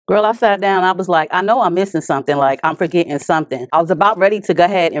Girl, I sat down. I was like, I know I'm missing something. Like, I'm forgetting something. I was about ready to go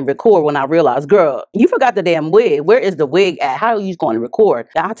ahead and record when I realized, girl, you forgot the damn wig. Where is the wig at? How are you going to record?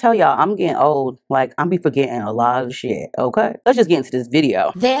 I tell y'all, I'm getting old. Like, I'm be forgetting a lot of shit. Okay, let's just get into this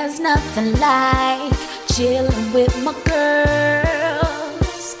video. There's nothing like chilling with my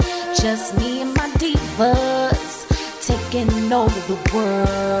girls. Just me and my divas taking over the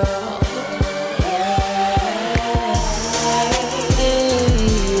world.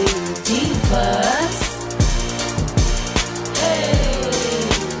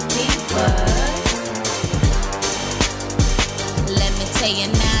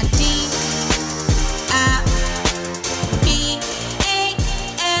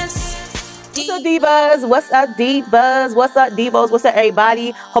 Divas, what's up, divas? What's up, divos? What's up,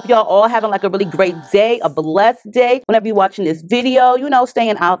 everybody? Hope y'all all having like a really great day, a blessed day. Whenever you're watching this video, you know,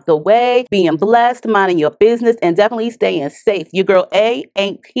 staying out the way, being blessed, minding your business, and definitely staying safe. Your girl A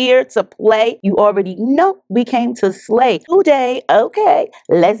ain't here to play. You already know we came to slay today. Okay,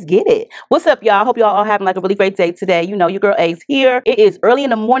 let's get it. What's up, y'all? Hope y'all all having like a really great day today. You know, your girl A's here. It is early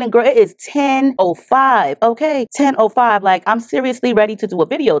in the morning, girl. It is 10:05. Okay, 10:05. Like, I'm seriously ready to do a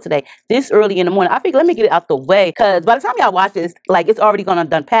video today. This early in the morning. I think let me get it out the way, because by the time y'all watch this, like, it's already gonna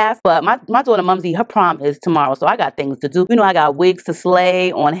done pass. But my daughter Mumsy, her prom is tomorrow, so I got things to do. You know, I got wigs to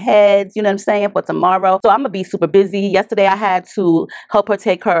slay on heads, you know what I'm saying, for tomorrow. So I'm gonna be super busy. Yesterday I had to help her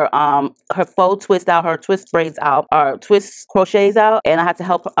take her faux twist out, her twist braids out, or twist crochets out, and I had to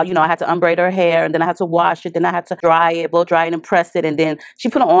help her, you know, I had to unbraid her hair, and then I had to wash it, then I had to dry it, blow dry it, and press it, and then she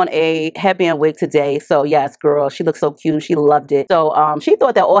put on a headband wig today. So yes, girl, she looks so cute. She loved it. So she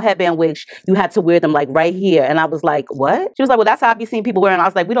thought that all headband wigs, you had to wear them like right here, and I was like, what? She was like, well, that's how I be seeing people wearing. I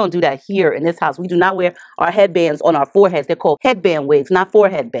was like, we don't do that here in this house. We do not wear our headbands on our foreheads. They're called headband wigs, not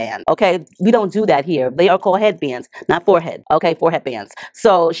forehead band. Okay, we don't do that here. They are called headbands, not forehead. Okay, forehead bands.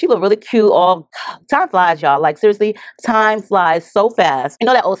 So she looked really cute. All time flies, y'all. Like, seriously, time flies so fast. You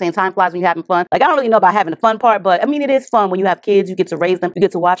know that old saying, time flies when you're having fun? Like, I don't really know about having the fun part, but I mean, it is fun when you have kids. You get to raise them. You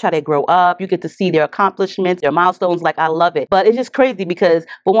get to watch how they grow up. You get to see their accomplishments, their milestones. Like, I love it. But it's just crazy because,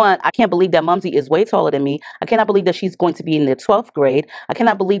 for one, I can't believe that Mumsy is way taller than me. I cannot believe that she's going to be in the 12th grade. I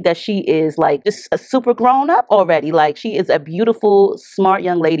cannot believe that she is like just a super grown up already. Like, she is a beautiful, smart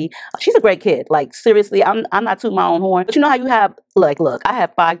young lady. She's a great kid. Like, seriously, I'm not tooting my own horn, but you know how you have, like, look, I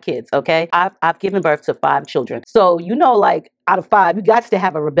have 5 kids. Okay, I've given birth to 5 children. So, you know, like, out of 5, you got to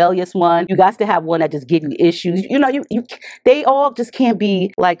have a rebellious one. You got to have one that just give you issues. You know, they all just can't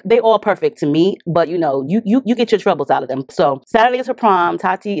be like, they all perfect to me, but you know, you get your troubles out of them. So Saturday is her prom.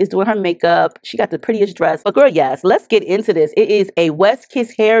 Tati is doing her makeup. She got the prettiest dress. But girl, yes, let's get into this. It is a West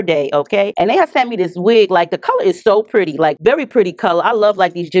Kiss hair day, okay? And they have sent me this wig. Like, the color is so pretty, like very pretty color. I love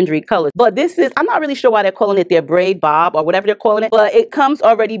like these gingery colors. But this is, I'm not really sure why they're calling it their braid bob or whatever they're calling it, but it comes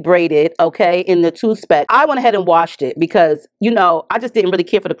already braided, okay, in the 2 spec. I went ahead and washed it because, you know, I just didn't really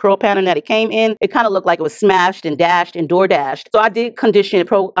care for the curl pattern that it came in. It kind of looked like it was smashed and dashed and door dashed. So I did condition it,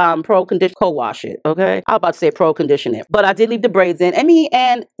 co-wash it, okay? I was about to say pro condition it, but I did leave the braids in. I mean,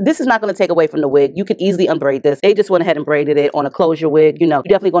 and this is not going to take away from the wig. You can easily unbraid this. They just went ahead and braided it on a closure wig. You know,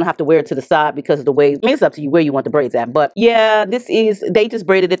 you're definitely going to have to wear it to the side because of the way. I mean, it's up to you where you want the braids at, but yeah, they just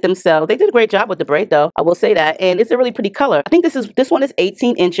braided it themselves. They did a great job with the braid though. I will say that. And it's a really pretty color. I think this one is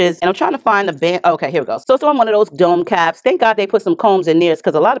 18 inches, and I'm trying to find the band. Okay, here we go. So it's on one of those dome caps. Thank God they put some combs in there,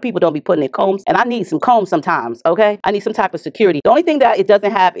 because a lot of people don't be putting in combs, and I need some combs sometimes, okay? I need some type of security. The only thing that it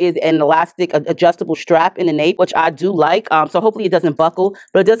doesn't have is an elastic adjustable strap in the nape, which I do like, so hopefully it doesn't buckle,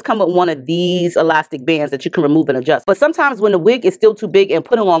 but it does come with one of these elastic bands that you can remove and adjust. But sometimes when the wig is still too big and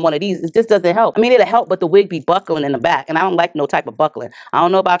putting on one of these, it just doesn't help. I mean, it'll help, but the wig be buckling in the back, and I don't like no type of buckling. I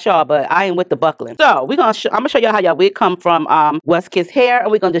don't know about y'all, but I ain't with the buckling. So I'm gonna show y'all how y'all wig come from West Kiss hair,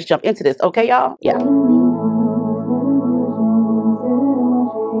 and we're gonna just jump into this, okay, y'all? Yeah.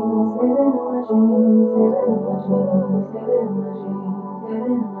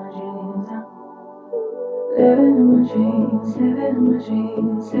 Living in my jeans, living in my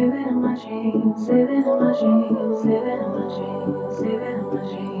jeans, living in my jeans, living in my jeans, living in my jeans, living in my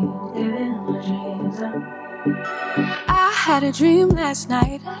jeans, living in my jeans. I had a dream last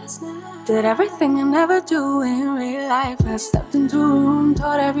night. Did everything I never do in real life. I stepped into a room,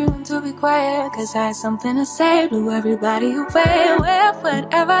 told everyone to be quiet, cause I had something to say. Blew everybody away, wear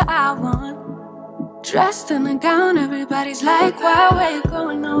whatever I want. Dressed in a gown, everybody's like, why, where you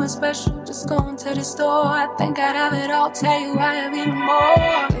going? Nowhere special, just going to the store. I think I'd have it all, tell you I have even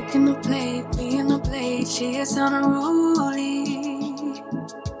more. Picking the plate, being the plate, she is unruly.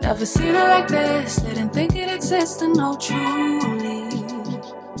 Never seen her like this, didn't think it existed, no truly.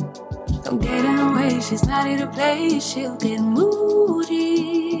 Don't get in her way, she's not here to play, she'll get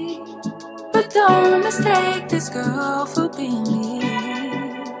moody. Don't mistake this girl for being me,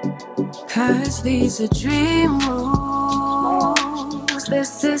 'cause these are dream rules.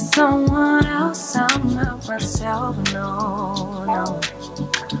 This is someone else, I'm not myself, no, no.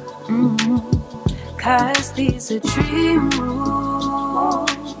 'Cause these are dream rules.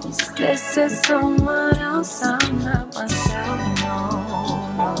 This is someone else, I'm not myself, no,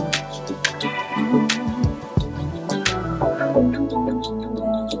 no.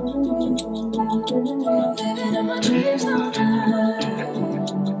 Living in my dreams all night.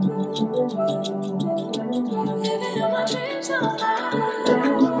 Living in my dreams all night.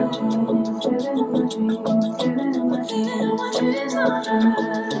 Living in my dreams all night.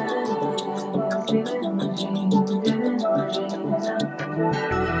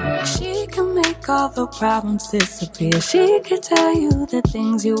 She can make all the problems disappear. She can tell you the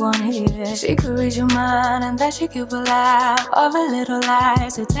things you wanna hear. She could read your mind and then she could pull out all the little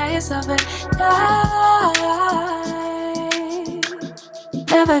lies to tell yourself a lie.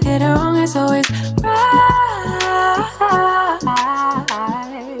 Never get it wrong, it's always right.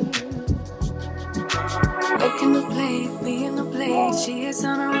 Waking the plate, being the plate, she is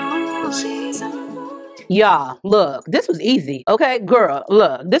on her own. She is on her own. Y'all, look, this was easy. Okay, girl,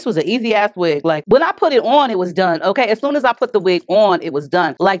 look, this was an easy ass wig. Like, when I put it on, it was done. Okay, as soon as I put the wig on, it was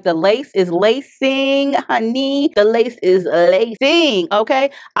done. Like, the lace is lacing, honey. The lace is lacing. Okay,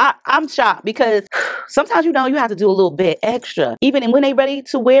 I'm shocked because sometimes, you know, you have to do a little bit extra, even when they ready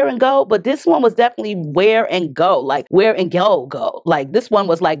to wear and go. But this one was definitely wear and go. Like, wear and go. Like, this one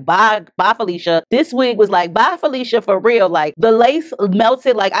was like, bye, Felicia. This wig was like, bye, Felicia, for real. Like, the lace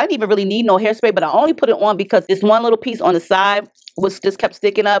melted. Like, I didn't even really need no hairspray, but I only put it on because this one little piece on the side was just kept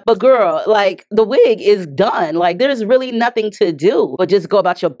sticking up. But girl, like, the wig is done. Like, there's really nothing to do but just go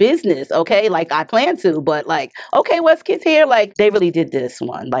about your business. Okay, like I plan to, but like, okay, West Kids Hair, like, they really did this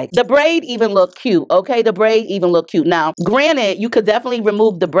one. Like, the braid even looked cute. Okay, the braid even looked cute. Now, granted, you could definitely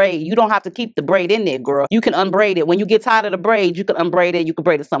remove the braid. You don't have to keep the braid in there, girl. You can unbraid it. When you get tired of the braid, you can unbraid it. You can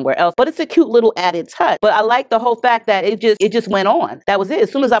braid it somewhere else. But it's a cute little added touch. But I like the whole fact that it just went on. That was it.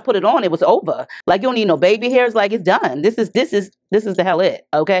 As soon as I put it on, it was over. Like, you don't need no baby hairs. Like, it's done. This is the hell it.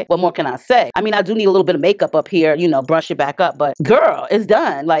 Okay, what more can I say? I mean, I do need a little bit of makeup up here, you know, brush it back up, but girl, it's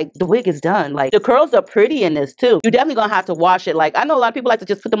done. Like, the wig is done. Like, the curls are pretty in this too. You're definitely gonna have to wash it. Like, I know a lot of people like to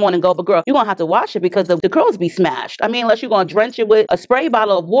just put them on and go, but girl, you're gonna have to wash it because the curls be smashed. I mean, unless you're gonna drench it with a spray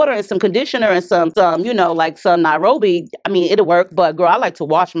bottle of water and some conditioner and some you know, like some Nairobi. I mean, it'll work, but girl, I like to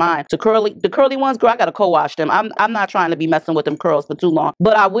wash mine. The curly ones, girl, I gotta co-wash them. I'm not trying to be messing with them curls for too long,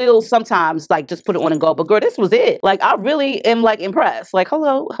 but I will sometimes like just put it on and go. But girl, this was it. Like, I really am like impressed. Like,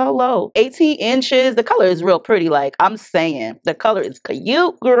 hello, 18 inches. The color is real pretty. Like, I'm saying, the color is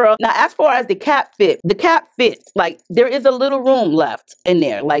cute, girl. Now, as far as the cap fits. Like, there is a little room left in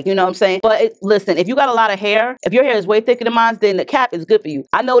there. Like, you know what I'm saying? But listen, if you got a lot of hair, if your hair is way thicker than mine, then the cap is good for you.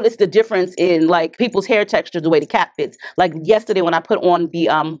 I noticed the difference in like people's hair texture, the way the cap fits. Like yesterday when I put on the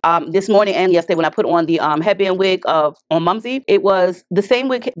this morning and yesterday when I put on the headband wig on Mumsy, it was the same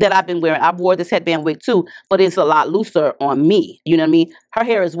wig that I've been wearing. I wore this headband wig too, but it's a lot looser on me. You know what I mean? Her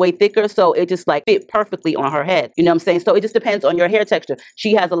hair is way thicker, so it just like fit perfectly on her head. You know what I'm saying? So it just depends on your hair texture.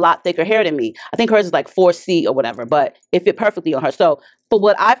 She has a lot thicker hair than me. I think hers is like 4C or whatever, but it fit perfectly on her. So for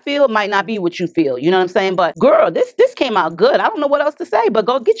what I feel might not be what you feel. You know what I'm saying? But girl, this came out good. I don't know what else to say, but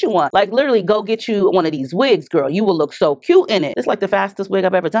go get you one. Like, literally go get you one of these wigs, girl. You will look so cute in it. It's like the fastest wig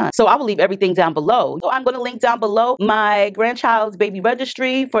I've ever done. So I will leave everything down below. So I'm going to link down below my grandchild's baby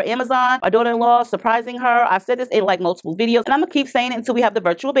registry for Amazon. My daughter-in-law, surprising her. I've said this in like multiple videos, and I'm going to keep saying it until we have the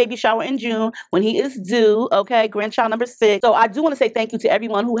virtual baby shower in June when he is due. Okay, grandchild number 6. So I do want to say thank you to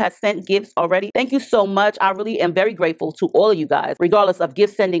everyone who has sent gifts already. Thank you so much. I really am very grateful to all of you guys, regardless of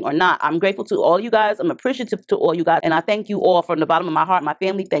gift sending or not. I'm grateful to all you guys. I'm appreciative to all you guys, and I thank you all from the bottom of my heart. My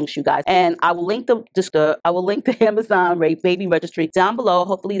family thanks you guys, and I will link the Amazon baby registry down below.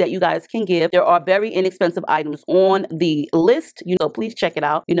 Hopefully that you guys can give. There are very inexpensive items on the list, you know, please check it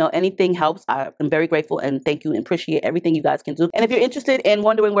out. You know, anything helps. I am very grateful and thank you and appreciate everything you guys can do. And if you're interested in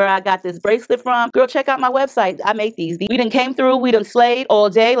wondering where I got this bracelet from, girl, check out my website. I make these. We done came through. We done slayed all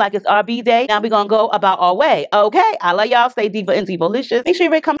day like it's RB day. Now we gonna go about our way. Okay, I love y'all. Stay diva and divalicious. Make sure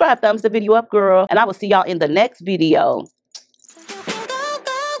you rate, comment, thumbs the video up, girl, and I will see y'all in the next video.